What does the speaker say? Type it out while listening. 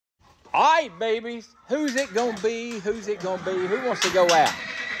All right, babies. Who's it gonna be? Who's it gonna be? Who wants to go out?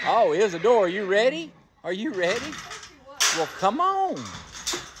 Oh, here's the door. Are you ready? Are you ready? Well, come on.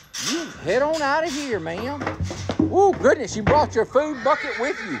 You head on out of here, ma'am. Oh, goodness, you brought your food bucket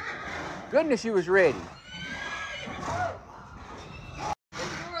with you. Goodness, you was ready.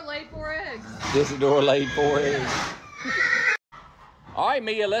 Isadora laid 4 eggs. Isadora laid 4 eggs. All right,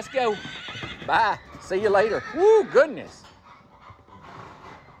 Mia, let's go. Bye. See you later. Woo, goodness.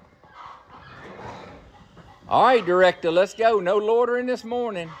 All right, director, let's go. No loitering this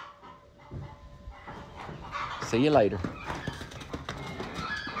morning. See you later.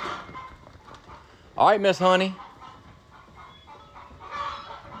 All right, Miss Honey.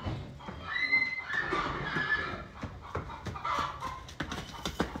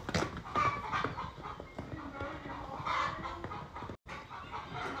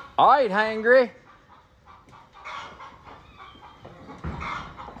 All right, Hangry.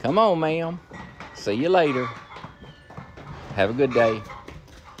 Come on, ma'am. See you later. Have a good day.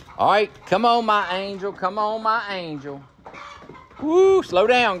 All right, come on, my angel. Come on, my angel. Woo, slow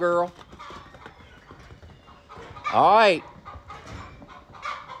down, girl. All right.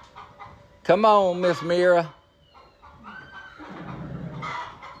 Come on, Miss Mira.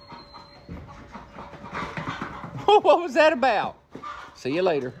 What was that about? See you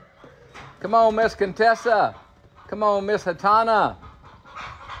later. Come on, Miss Contessa. Come on, Miss Hatana.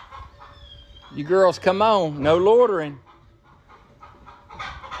 You girls, come on. No loitering.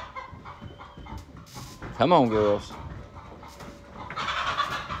 Come on, girls.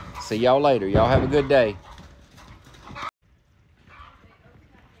 See y'all later. Y'all have a good day.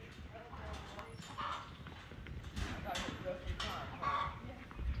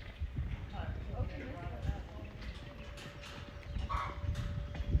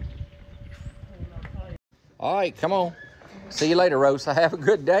 All right, come on. See you later, Rosa. Have a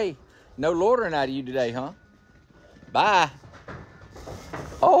good day. No loitering out of you today, huh? Bye.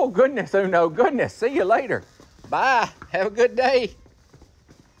 Oh, goodness. Oh, no, goodness. See you later. Bye. Have a good day.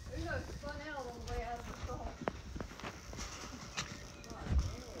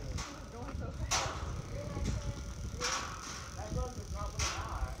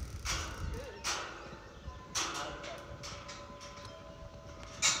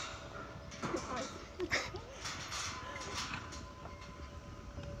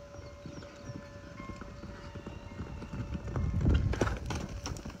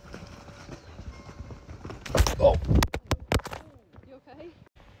 Oh. You okay?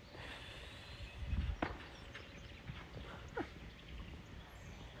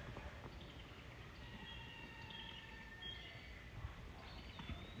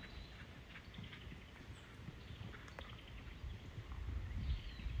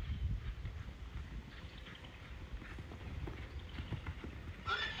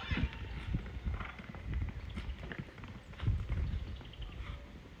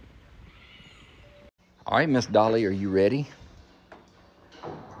 All right, Miss Dolly, are you ready?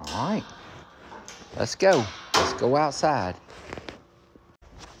 All right, let's go. Let's go outside.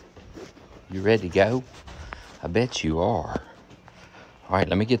 You ready to go? I bet you are. All right,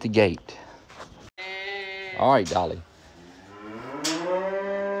 let me get the gate. All right, Dolly.